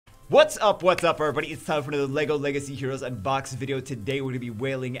What's up, everybody? It's time for another LEGO Legacy Heroes Unboxed video. Today, we're going to be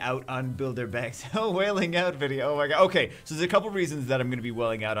wailing out on builder bags. Oh, wailing out video. Oh, my God. Okay, so there's a couple reasons that I'm going to be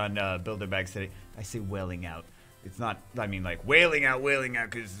wailing out on builder bags today. I say wailing out. It's not, I mean, like, wailing out,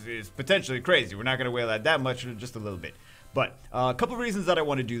 because it's potentially crazy. We're not going to wail out that much, just a little bit. But a couple reasons that I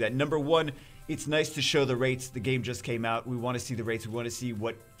want to do that. Number one, it's nice to show the rates. The game just came out. We want to see the rates. We want to see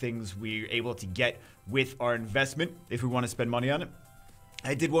what things we're able to get with our investment if we want to spend money on it.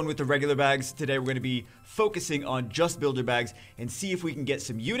 I did one with the regular bags. Today we're going to be focusing on just builder bags and see if we can get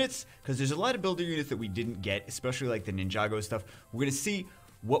some units, because there's a lot of builder units that we didn't get, especially like the Ninjago stuff. We're going to see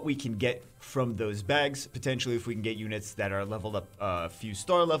what we can get from those bags, potentially if we can get units that are leveled up a few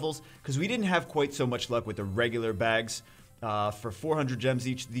star levels, because we didn't have quite so much luck with the regular bags. For 400 gems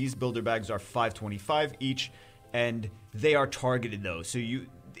each, these builder bags are 525 each, and they are targeted though. So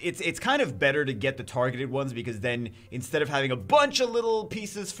it's kind of better to get the targeted ones, because then instead of having a bunch of little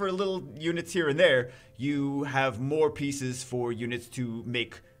pieces for little units here and there, you have more pieces for units to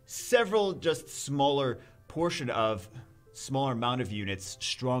make several just smaller amount of units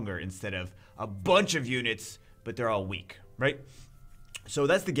stronger, instead of a bunch of units but they're all weak, right? So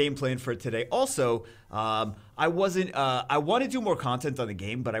that's the game plan for today. Also, I want to do more content on the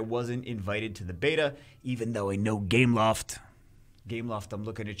game, but I wasn't invited to the beta, even though I know Gameloft, I'm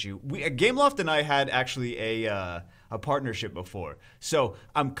looking at you. Gameloft and I had actually a partnership before, so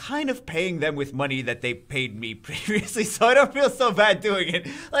I'm kind of paying them with money that they paid me previously, so I don't feel so bad doing it.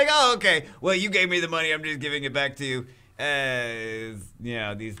 Like, oh, okay, well, you gave me the money, I'm just giving it back to you.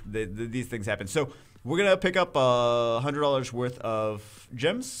 Yeah, these things happen. So we're gonna pick up $100 worth of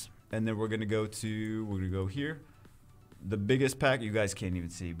gems, and then we're gonna go here. The biggest pack, you guys can't even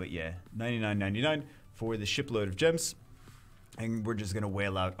see, but yeah, $99.99 for the shipload of gems. And we're just gonna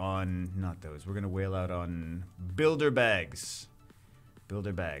wail out on, not those, we're gonna wail out on builder bags.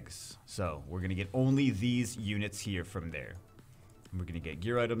 So we're gonna get only these units here from there. And we're gonna get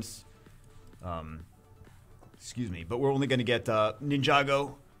gear items. Excuse me, but we're only gonna get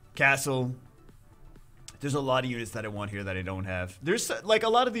Ninjago, Castle. There's a lot of units that I want here that I don't have. There's like a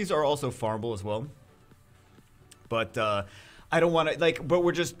lot of these are also farmable as well. But I don't want to, like, but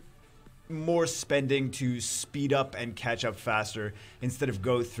we're just more spending to speed up and catch up faster instead of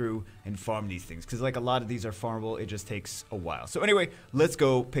go through and farm these things, because like a lot of these are farmable. It just takes a while. So anyway, let's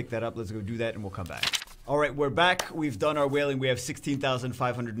go pick that up, let's go do that, and we'll come back. All right, we're back. We've done our whaling. We have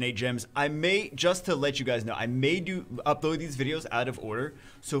 16,508 gems. I may, just to let you guys know, I may upload these videos out of order.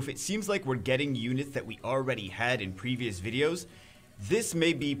 So if it seems like we're getting units that we already had in previous videos, this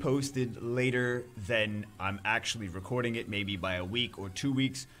may be posted later than I'm actually recording it, maybe by a week or 2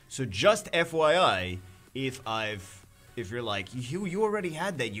 weeks. So just FYI, if you're like, you already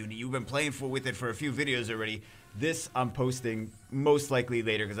had that unit, you've been playing with it for a few videos already, this I'm posting most likely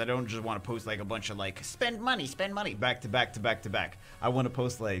later, because I don't just want to post like a bunch of like spend money back to back. I want to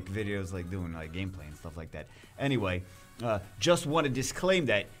post like videos like doing like gameplay and stuff like that. Anyway, just want to disclaim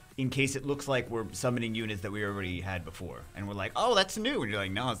that, in case it looks like we're summoning units that we already had before, and we're like, oh, that's new, and you're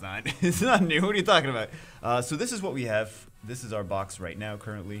like, no, it's not. It's not new. What are you talking about? So this is what we have. This is our box right now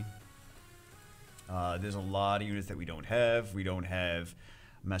currently. There's a lot of units that we don't have. We don't have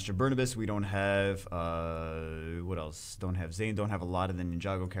Master Barnabas. We don't have what else? Don't have Zane. Don't have a lot of the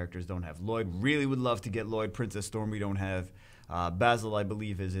Ninjago characters. Don't have Lloyd. Really would love to get Lloyd. Princess Storm we don't have. Basil, I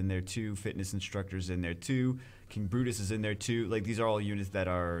believe, is in there too. Fitness Instructor's in there too. King Brutus is in there too. Like, these are all units that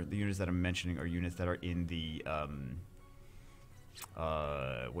are, the units that I'm mentioning are units that are in the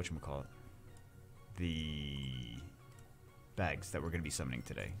whatchamacallit, the bags that we're gonna be summoning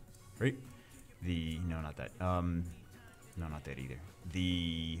today, right? No, not that. No, not that either.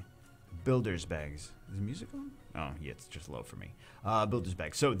 The builders bags. Is the music on? Oh, yeah, it's just low for me. Builders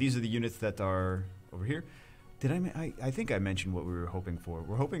bags. So these are the units that are over here. Did I think I mentioned what we were hoping for.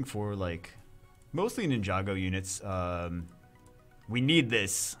 We're hoping for like mostly Ninjago units. We need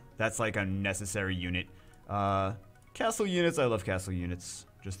this. That's like a necessary unit. Castle units. I love castle units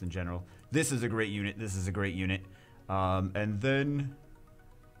just in general. This is a great unit. This is a great unit. And then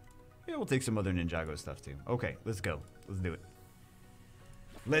yeah, we'll take some other Ninjago stuff too. Okay, let's go. Let's do it.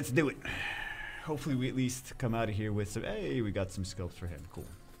 Let's do it. Hopefully we at least come out of here with some, hey, we got some sculpts for him. Cool.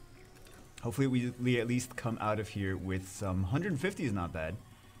 Hopefully we at least come out of here with some 150 is not bad.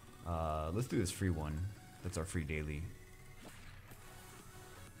 Let's do this free one. That's our free daily.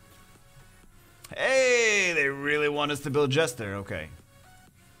 Hey, they really want us to build Jester. Okay.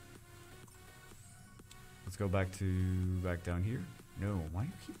 Let's go back down here. No, why do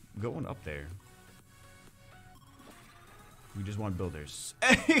you keep going up there? We just want builders.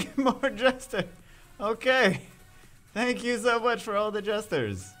 Hey, more Jester. Okay. Thank you so much for all the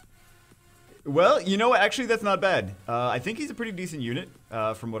Jesters. Well, you know what? Actually, that's not bad. I think he's a pretty decent unit,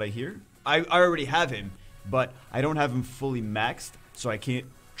 from what I hear. I already have him, but I don't have him fully maxed, so I can't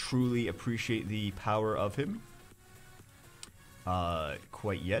truly appreciate the power of him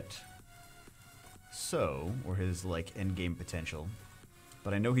quite yet. So, or his, like, endgame potential.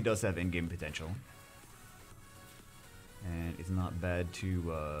 But I know he does have endgame potential. And it's not bad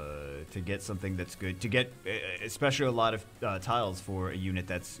to get something that's good. To get, especially a lot of tiles for a unit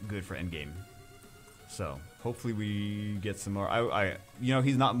that's good for endgame. So, hopefully we get some more. You know,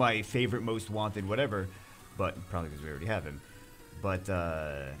 he's not my favorite, most wanted, whatever. But, probably because we already have him. But,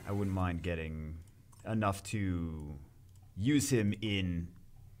 I wouldn't mind getting enough to use him in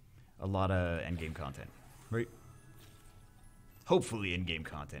a lot of endgame content. Right? Hopefully in-game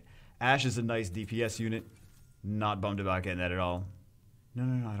content. Ash is a nice DPS unit. Not bummed about getting that at all. No,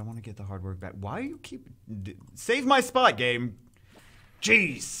 I don't want to get the hard work back. Why do you keep... Save my spot, game.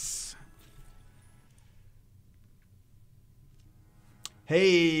 Jeez.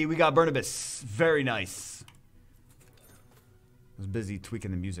 Hey, we got Barnabas. Very nice. I was busy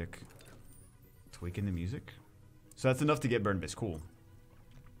tweaking the music. Tweaking the music? So that's enough to get Barnabas. Cool.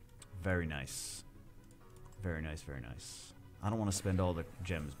 Very nice. Very nice, very nice. I don't want to spend all the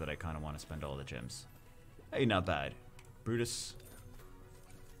gems, but I kind of want to spend all the gems. Hey, not bad. Brutus.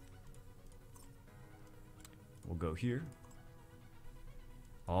 We'll go here.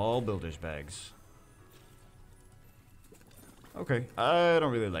 All builder's bags. Okay, I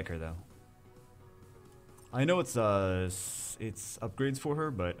don't really like her though. I know it's upgrades for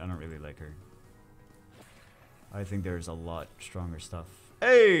her, but I don't really like her. I think there's a lot stronger stuff.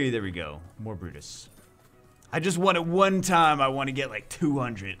 Hey, there we go. More Brutus. I just want it one time. I want to get like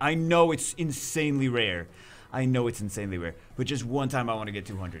 200. I know it's insanely rare. I know it's insanely rare. But just one time I want to get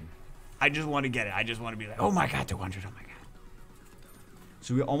 200. I just want to get it. I just want to be like, oh my god, 200. Oh my god.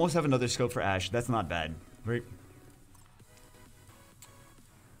 So we almost have another scope for Ash. That's not bad. Right?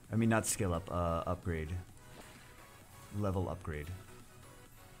 I mean, not skill up. Upgrade. Level upgrade.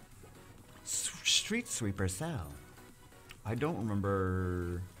 Street Sweeper Sal. I don't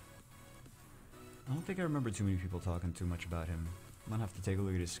remember... I don't think I remember too many people talking too much about him. Might have to take a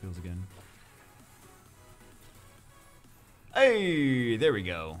look at his skills again. Hey, there we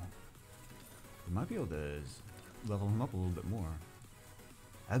go. We might be able to level him up a little bit more.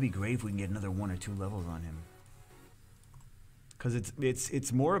 That'd be great if we can get another 1 or 2 levels on him. Cause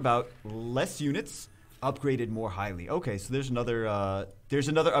it's more about less units upgraded more highly. Okay, so there's another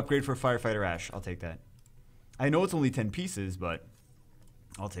upgrade for Firefighter Ash. I'll take that. I know it's only 10 pieces, but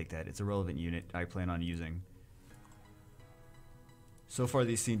I'll take that. It's a relevant unit I plan on using. So far,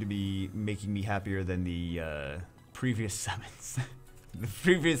 these seem to be making me happier than the previous summons. The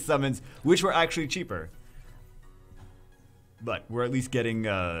previous summons, which were actually cheaper. But we're at least getting,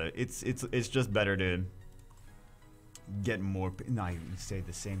 it's just better to get more. No, I say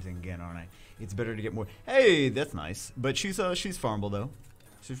the same thing again, aren't I? It's better to get more. Hey, that's nice. But she's farmable, though.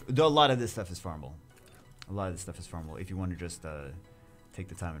 A lot of this stuff is farmable. A lot of this stuff is farmable if you want to just take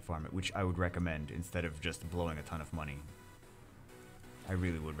the time and farm it, which I would recommend instead of just blowing a ton of money. I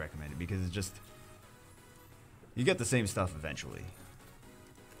really would recommend it because it's just... You get the same stuff eventually.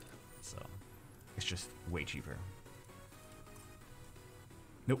 So, it's just way cheaper.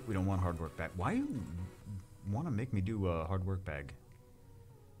 Nope, we don't want hard work bag. Why do you want to make me do a hard work bag?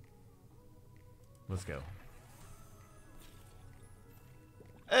 Let's go.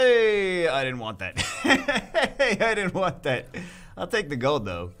 Hey, I didn't want that. Hey, I didn't want that. I'll take the gold,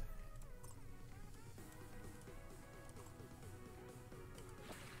 though.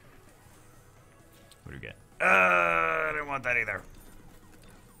 What do we get? I didn't want that either.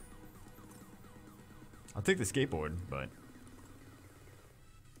 I'll take the skateboard, but...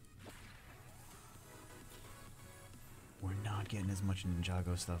 We're not getting as much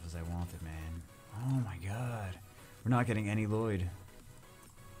Ninjago stuff as I wanted, man. Oh my god. We're not getting any Lloyd.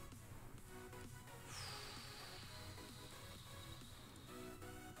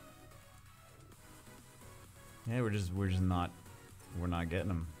 Yeah, we're not getting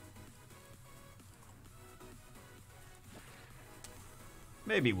them.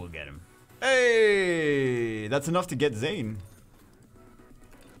 Maybe we'll get him. Hey, that's enough to get Zane.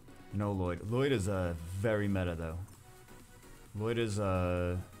 No Lloyd. Lloyd is very meta though. Lloyd is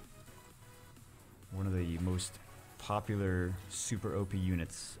one of the most popular super OP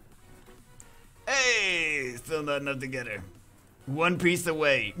units. Hey, still not enough to get her. One piece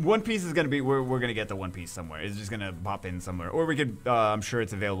away. One piece is gonna be. We're gonna get the one piece somewhere. It's just gonna pop in somewhere, or we could. I'm sure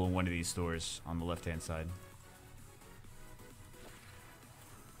it's available in one of these stores on the left-hand side.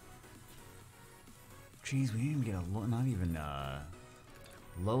 Jeez, we didn't even get a low, not even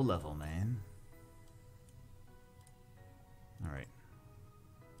low level, man.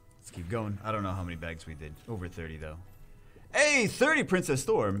 keep going. I don't know how many bags we did. Over 30 though. Hey, 30 Princess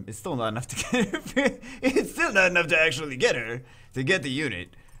Storm. It's still not enough to get her. It's still not enough to actually get her to get the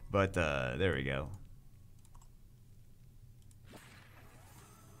unit. But there we go.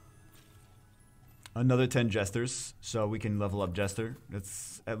 Another 10 Jesters, so we can level up Jester.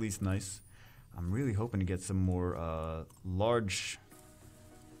 That's at least nice. I'm really hoping to get some more large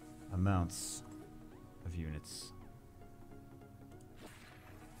amounts of units.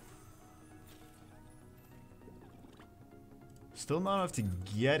 Still not enough to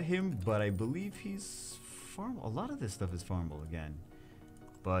get him, but I believe he's farmable. A lot of this stuff is farmable again.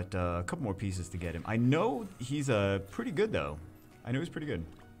 But a couple more pieces to get him. I know he's pretty good though. I know he's pretty good.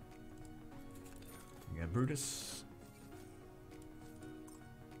 We got Brutus.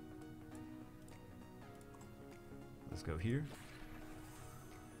 Let's go here.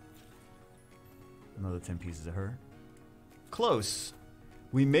 Another 10 pieces of her. Close.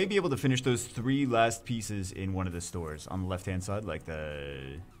 We may be able to finish those 3 last pieces in one of the stores on the left-hand side, like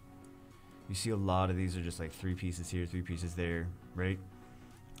the... You see a lot of these are just like 3 pieces here, 3 pieces there, right?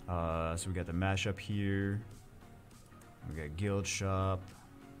 So we got the mashup here. We got Guild Shop.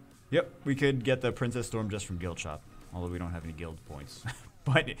 Yep, we could get the Princess Storm just from Guild Shop, although we don't have any guild points.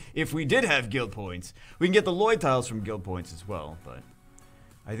 But if we did have guild points, we can get the Lloyd tiles from guild points as well, but...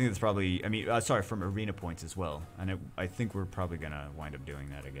 I think that's probably, I mean, sorry, from arena points as well. And I think we're probably going to wind up doing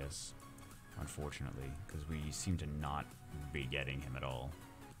that, I guess. Unfortunately, because we seem to not be getting him at all.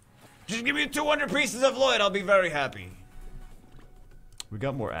 Just give me 200 pieces of Lloyd, I'll be very happy. We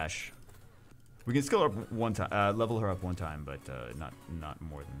got more Ash. We can skill her up one time, level her up one time, but not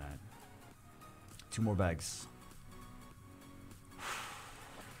more than that. 2 more bags.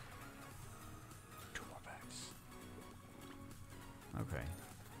 2 more bags. Okay.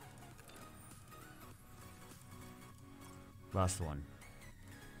 Last one.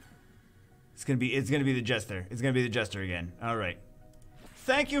 It's gonna be the Jester. It's gonna be the Jester again. Alright.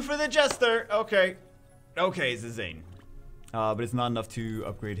 Thank you for the Jester! Okay. Okay, it's a Zane. But it's not enough to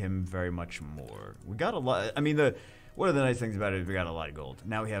upgrade him very much more. We got a lot. I mean, one of the nice things about it is we got a lot of gold.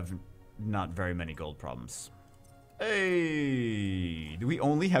 Now we have not very many gold problems. Hey! Do we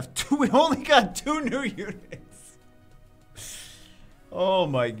only have 2? We only got 2 new units! Oh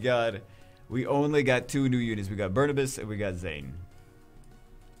my god. We only got 2 new units. We got Barnabas and we got Zane.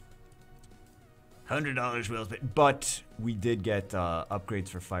 $100 well spent. But we did get upgrades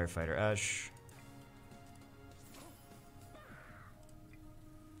for Firefighter Ash.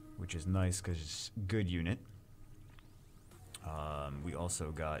 Which is nice because it's a good unit. We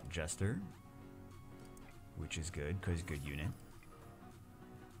also got Jester. Which is good because good unit.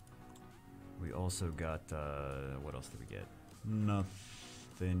 We also got, what else did we get?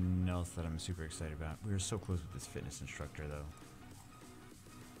 Nothing else that I'm super excited about. We were so close with this fitness instructor, though.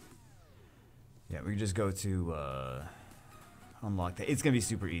 Yeah, we can just go to unlock that. It's gonna be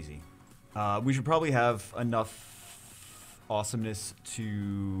super easy. We should probably have enough awesomeness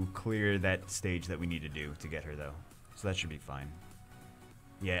to clear that stage that we need to do to get her, though. So that should be fine.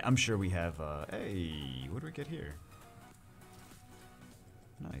 Yeah, I'm sure we have. Hey, what do we get here?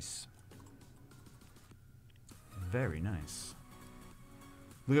 Nice. Very nice.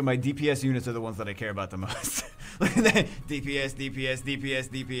 Look at my DPS units are the ones that I care about the most. Look at that. DPS, DPS, DPS,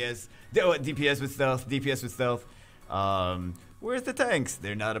 DPS. Oh, DPS with stealth, DPS with stealth. Where's the tanks?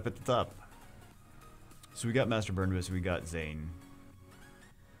 They're not up at the top. So we got Master Barnabas, we got Zane.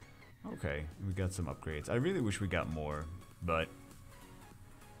 Okay, we got some upgrades. I really wish we got more, but...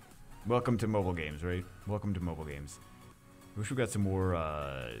 Welcome to mobile games, right? Welcome to mobile games. Wish we got some more,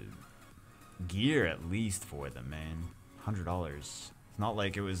 gear at least for them, man. $100. It's not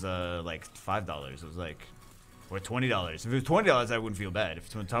like it was like $5. It was like, or $20. If it was $20, I wouldn't feel bad.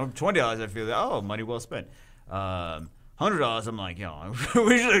 If it's $20, I'd feel like, oh, money well spent. $100, I'm like, yo,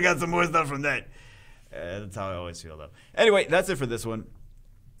 we should have got some more stuff from that. That's how I always feel, though. Anyway, that's it for this one.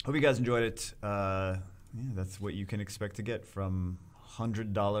 Hope you guys enjoyed it. Yeah, that's what you can expect to get from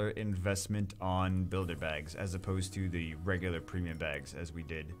 $100 investment on builder bags, as opposed to the regular premium bags as we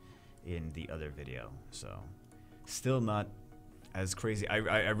did in the other video. So, still not as crazy.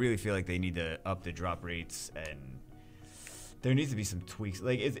 I really feel like they need to up the drop rates, and there needs to be some tweaks.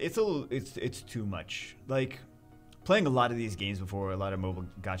 Like it's too much. Like playing a lot of these games before, a lot of mobile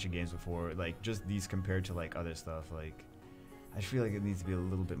gacha games before, like just these compared to like other stuff, like I feel like it needs to be a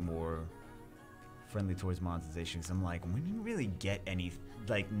little bit more friendly towards monetization, because I'm like, we didn't really get any,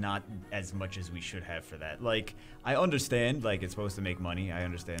 like, not as much as we should have for that. Like, I understand, like, it's supposed to make money. I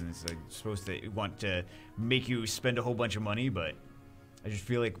understand it's like, supposed to want to make you spend a whole bunch of money, but I just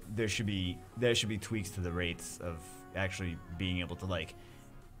feel like there should be tweaks to the rates of actually being able to, like,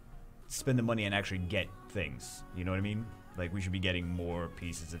 spend the money and actually get things. You know what I mean? Like, we should be getting more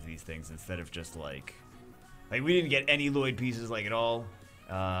pieces of these things instead of just, like we didn't get any Lloyd pieces, like, at all.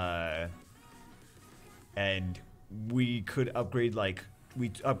 And we could upgrade, like, we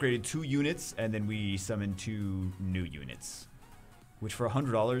upgraded 2 units, and then we summoned 2 new units. Which, for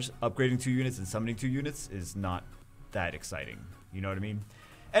 $100, upgrading 2 units and summoning 2 units is not that exciting. You know what I mean?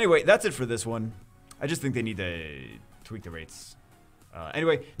 Anyway, that's it for this one. I just think they need to tweak the rates.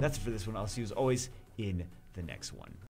 Anyway, that's it for this one. I'll see you as always in the next one.